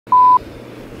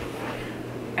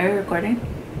Are you recording?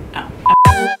 Oh.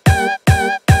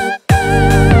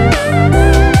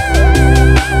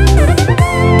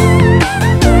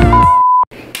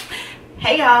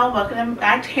 Hey y'all, welcome to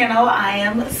my channel. I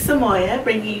am Samoya,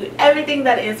 bringing you everything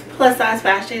that is plus size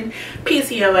fashion,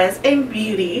 PCOS, and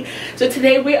beauty. So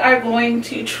today we are going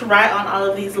to try on all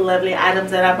of these lovely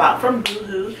items that I bought from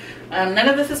Boohoo. None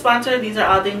of this is sponsored. These are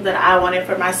all things that I wanted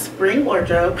for my spring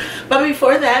wardrobe. But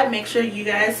before that, make sure you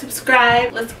guys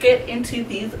subscribe. Let's get into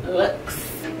these looks.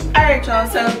 Alright y'all,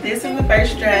 so this is the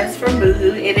first dress from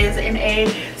Boohoo. It is in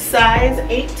a size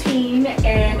 18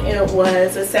 and it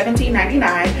was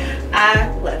 $17.99.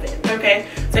 I love it. Okay,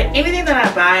 so anything that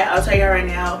I buy, I'll tell you right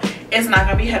now, it's not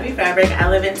gonna be heavy fabric. I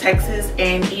live in Texas,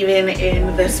 and even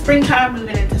in the springtime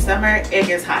moving into summer, it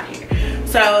gets hot here.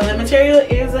 So the material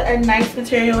is a nice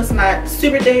material. It's not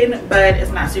super thin, but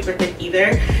it's not super thick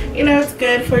either. You know, it's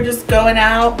good for just going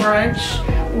out, brunch,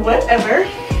 whatever.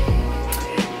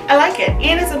 I like it.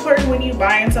 And it's important when you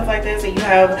buy and stuff like this that you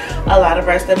have a lot of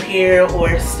breast up here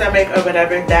or stomach or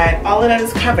whatever, that all of that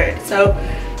is covered. So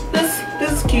this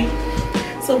is cute.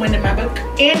 It's a win in my book.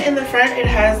 And in the front it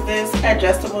has this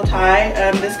adjustable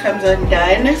tie. This comes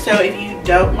undone, so if you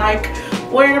don't like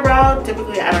wearing a bra,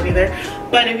 typically I don't either,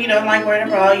 but if you don't like wearing a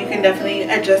bra, you can definitely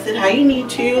adjust it how you need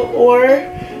to, or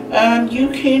you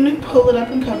can pull it up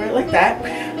and cover it like that.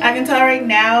 I can tell right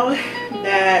now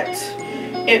that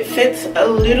it fits a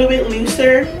little bit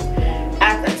looser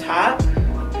at the top,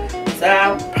 so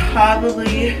I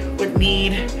probably would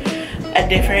need a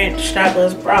different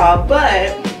strapless bra,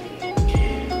 but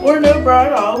or no bra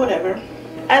at all, whatever.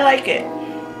 I like it.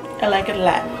 I like it a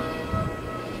lot.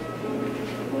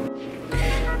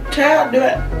 Child, do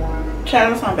it.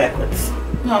 Child, it's on backwards.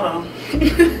 Hold on.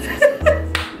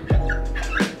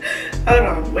 Hold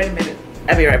on, wait a minute.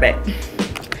 I'll be right back.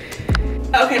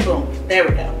 Okay, boom. There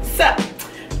we go. So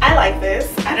I like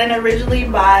this. I didn't originally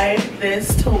buy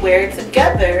this to wear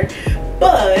together,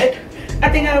 but I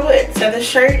think I would. So the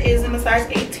shirt is in a size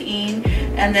 18,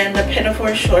 and then the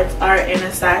pinafore shorts are in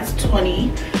a size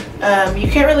 20. You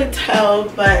can't really tell,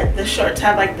 but the shorts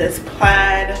have like this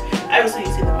plaid. Obviously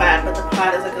you see the plaid, but the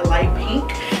plaid is like a light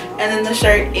pink, and then the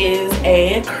shirt is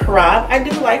a crop. I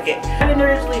do like it. I didn't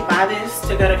originally buy this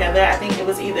to go together. I think it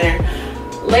was either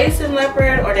lace and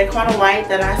leopard or Daquana white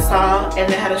that I saw,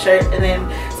 and they had a shirt and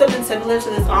then something similar to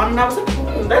this on, and I was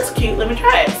like, that's cute, let me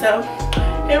try it. So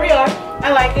here we are.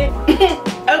 I like it.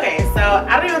 Okay, so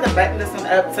I don't even have to button this one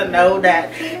up to know that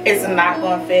it's not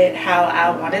going to fit how I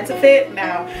want it to fit.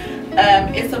 Now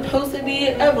it's supposed to be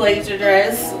a blazer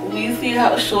dress. We see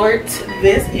how short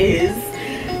this is.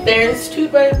 There's two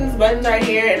buttons right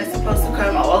here, and it's supposed to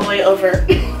come all the way over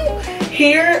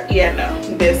here. Yeah,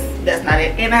 no, that's not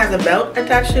it. And it has a belt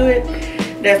attached to it.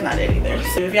 That's not it either.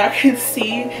 So if y'all can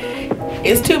see,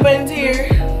 it's two buttons here,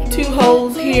 two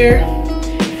holes here.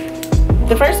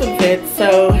 The first one fits,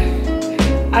 so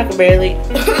I could barely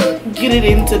get it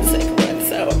into the second one.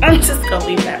 So I'm just gonna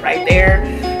leave that right there.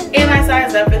 And I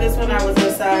sized up for this one. I was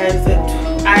a size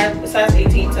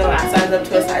 18, so I sized up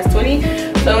to a size 20.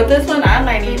 So with this one, I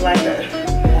might need like a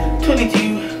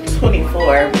 22,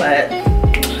 24, but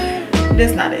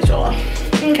this not it, y'all.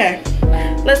 Okay,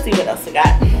 let's see what else we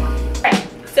got. Alright,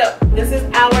 so this is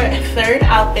our third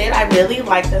outfit. I really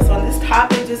like this one. This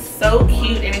top is just so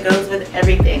cute, and it goes with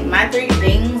everything. My three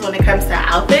things when it comes to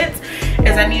outfits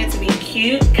is I need it to be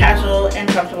cute, casual, and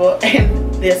comfortable,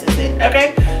 and this is it.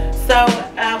 Okay, so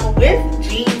with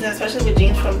jeans, especially with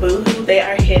jeans from Boohoo, they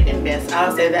are hit and miss.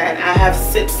 I'll say that. I have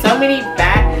sipped so many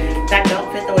back that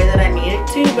don't fit the way that I need it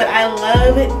to, but I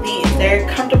love these. They're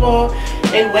comfortable.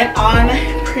 They went on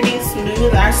pretty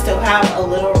smooth. I still have a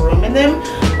little room in them.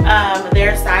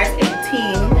 They're size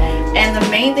 18, and the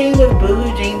main thing with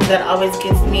Boohoo jeans that always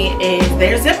gets me is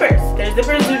their zippers. Their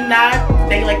zippers do not,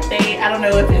 I don't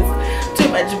know if it's too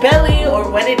much belly or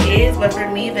what it is, but for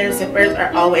me their zippers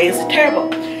are always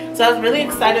terrible. So I was really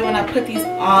excited when I put these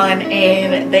on,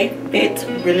 and they fit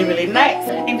really, really nice.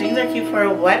 And jeans are cute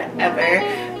for whatever.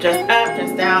 Dress up,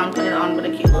 dress down, put it on with a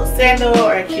cute little sandal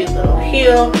or a cute little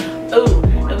heel. Ooh,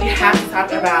 and we have to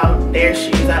talk about their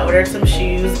shoes. I ordered some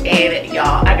shoes, and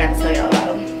y'all, I got to tell y'all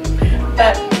about them.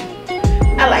 But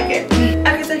I like it.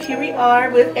 Okay, so here we are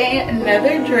with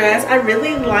another dress. I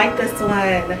really like this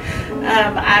one.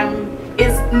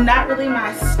 It's not really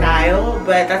my style,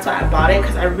 but that's why I bought it,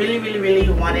 because I really, really, really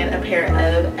wanted a pair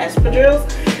of espadrilles.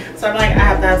 So I'm like, I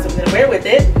have to have something to wear with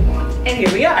it, and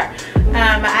here we are.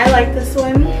 I like this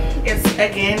one. It's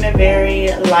again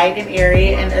very light and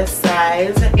airy, and a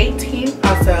size 18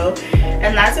 also.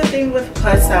 And that's the thing with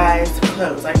plus size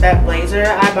clothes. Like that blazer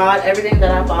I bought, everything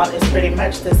that I bought is pretty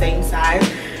much the same size.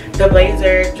 The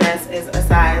blazer, dress, is a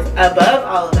size above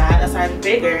all of that, a size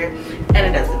bigger, and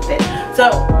it doesn't fit. So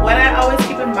what I always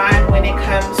keep in mind when it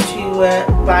comes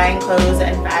to buying clothes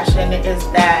and fashion is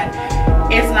that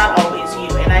it's not always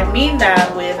you. And I mean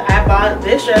that with, I bought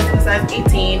this dress in a size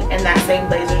 18 and that same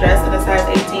blazer dress in a size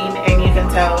 18, and you can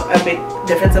tell a big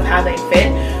difference of how they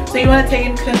fit. So you want to take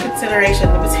into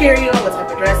consideration the material, what type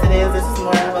of dress it is. This is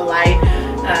more of a light,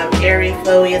 airy,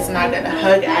 flowy. It's not going to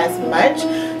hug as much.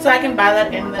 So I can buy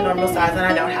that in the normal size and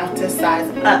I don't have to size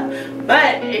up.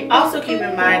 But also keep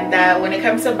in mind that when it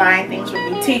comes to buying things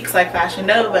from boutiques like Fashion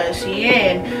Nova,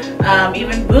 Shein,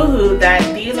 even Boohoo,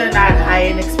 that these are not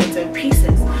high-end expensive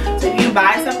pieces. So if you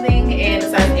buy something in a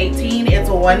size 18, it's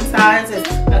one size, it's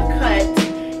a cut,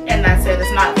 and that's it.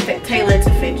 It's not tailored to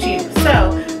fit you.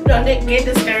 So don't get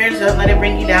discouraged. Don't let it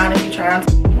bring you down if you try on.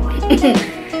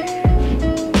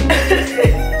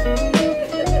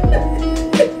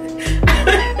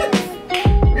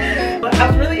 I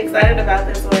was really excited about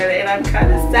this one, and I'm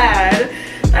kind of sad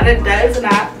that it does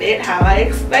not fit how I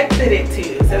expected it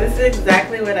to. So this is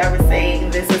exactly what I was saying.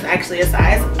 This is actually a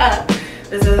size up.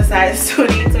 This is a size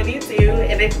 20-22,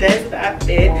 and it does not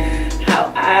fit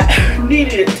how I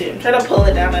needed it to. I'm trying to pull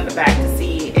it down in the back to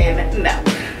see, and no.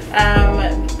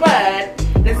 But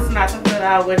this is not something that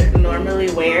I would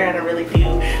normally wear. I don't really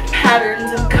do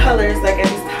patterns and colors like I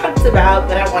just talked about,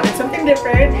 but I wanted something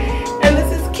different, and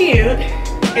this is cute.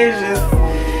 It's just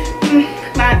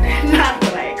not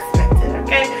what I expected,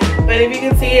 okay? But if you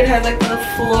can see, it has like the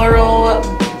floral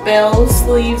bell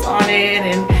sleeves on it,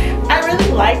 and I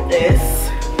really like this.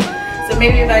 So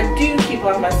maybe if I do keep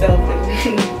on myself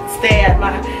and stay at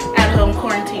my at-home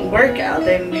quarantine workout,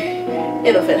 then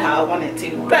it'll fit how I want it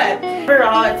to. But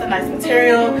overall, it's a nice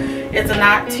material. It's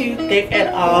not too thick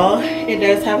at all. It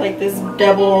does have like this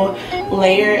double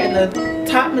layer, and the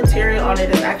top material on it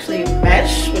is actually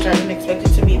mesh, which I didn't expect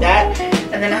it to be that.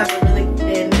 And then it has a really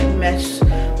thin mesh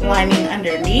lining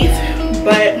underneath,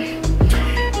 but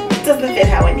it doesn't fit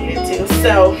how I need it to.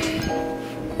 So,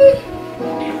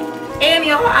 and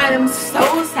y'all, I am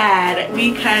so sad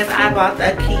because I bought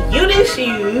the cutest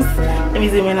shoes. Let me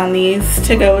zoom in on these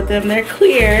to go with them. They're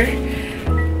clear,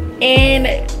 and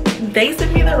they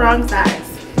sent me the wrong size.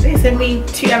 They sent me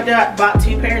I bought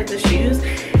 2 pairs of shoes,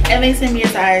 and they sent me a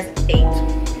size 8.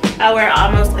 I wear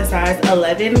almost a size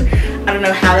 11. I don't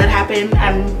know how that happened.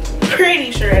 I'm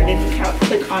pretty sure I didn't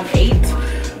click on 8,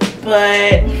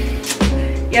 but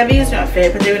yeah, these don't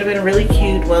fit, but they would have been really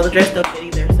cute. Well, the dress don't fit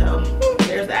either, so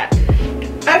there's that.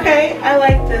 Okay, I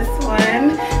like this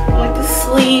one. I like the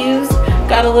sleeves.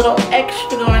 Got a little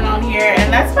extra going on here,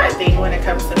 and that's my thing when it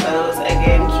comes to clothes.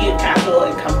 Again, cute, casual,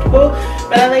 and comfortable.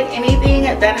 But I like anything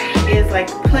that is like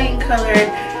plain colored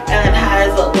and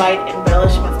has light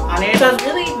embellishments on it. So I was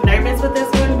really nervous with this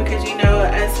one because, you know,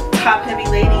 as top heavy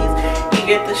ladies, you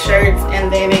get the shirts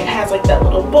and then it has like that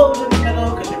little bulge in the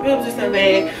middle because your boobs are so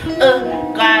big.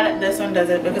 Glad this one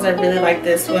doesn't, because I really like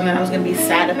this one and I was gonna be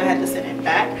sad if I had to send it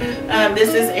back. This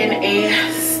is in a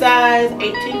size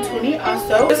 18-20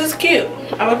 also. This is cute.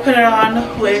 I would put it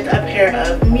on with a pair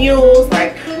of mules,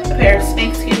 like a pair of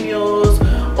snakeskin mules,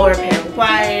 or a pair of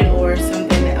white, or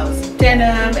something else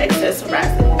denim,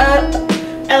 accessorize it up.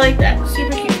 I like that.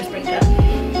 Super cute for springtime.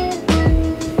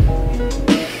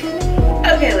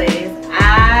 Okay, ladies,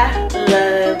 I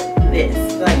love this.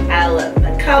 Like, I love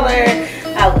the color,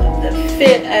 I love the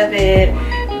fit of it.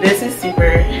 This is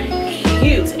super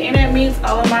cute, and it meets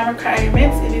all of my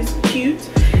requirements. It is cute,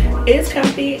 it's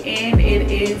comfy, and it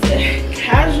is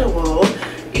casual.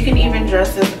 You can even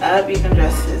dress this up, you can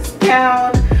dress this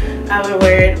down. I would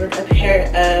wear it with a pair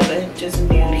of just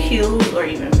nude heels or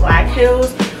even black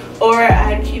heels, or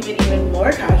I'd keep it even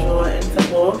more casual and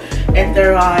simple and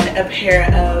throw on a pair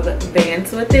of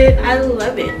Vans with it. I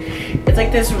love it. It's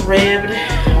like this ribbed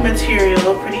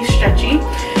material, pretty stretchy.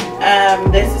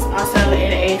 This is also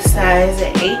in a size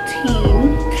 18,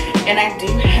 and I do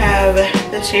have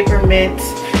the Shaper Mint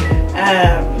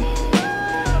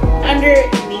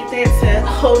underneath it to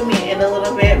hold me in a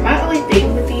little bit. My only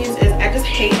thing with these is I just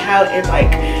hate how it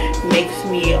like makes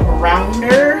me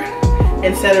rounder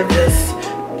instead of just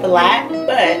flat,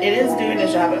 but it is doing the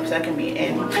job of sucking me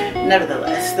in.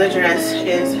 Nevertheless, the dress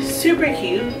is super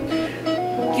cute.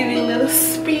 Give you a little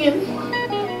spin.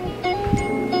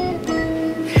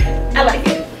 I like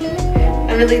it.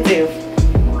 I really do.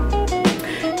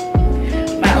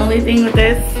 My only thing with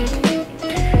this,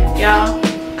 y'all,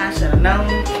 I should have known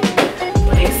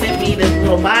when they sent me this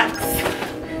little box,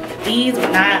 these were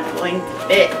not going to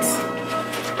fit.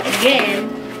 Again,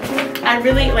 I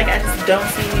just don't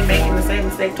see me making the same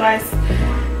mistake twice.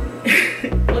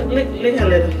 look how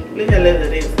little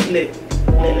this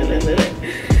is.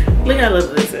 Look how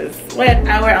little this is. what,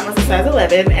 I wear almost a size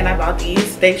 11 and I bought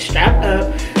these. They strap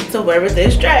up to wear with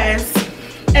this dress,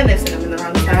 and they said I'm in the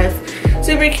wrong size.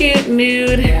 Super cute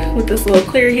nude with this little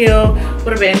clear heel.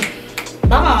 Would have been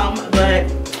bomb, but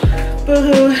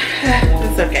boohoo,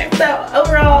 it's okay. So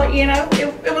overall, you know,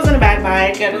 it wasn't a bad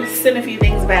buy. Gotta send a few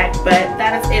things back, but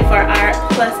that is it for our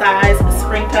plus size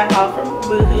springtime haul from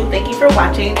Boohoo. Thank you for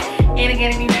watching, and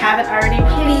again, if you haven't already,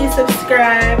 please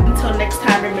subscribe. Until next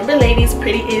time, remember ladies,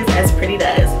 pretty is as pretty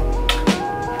does.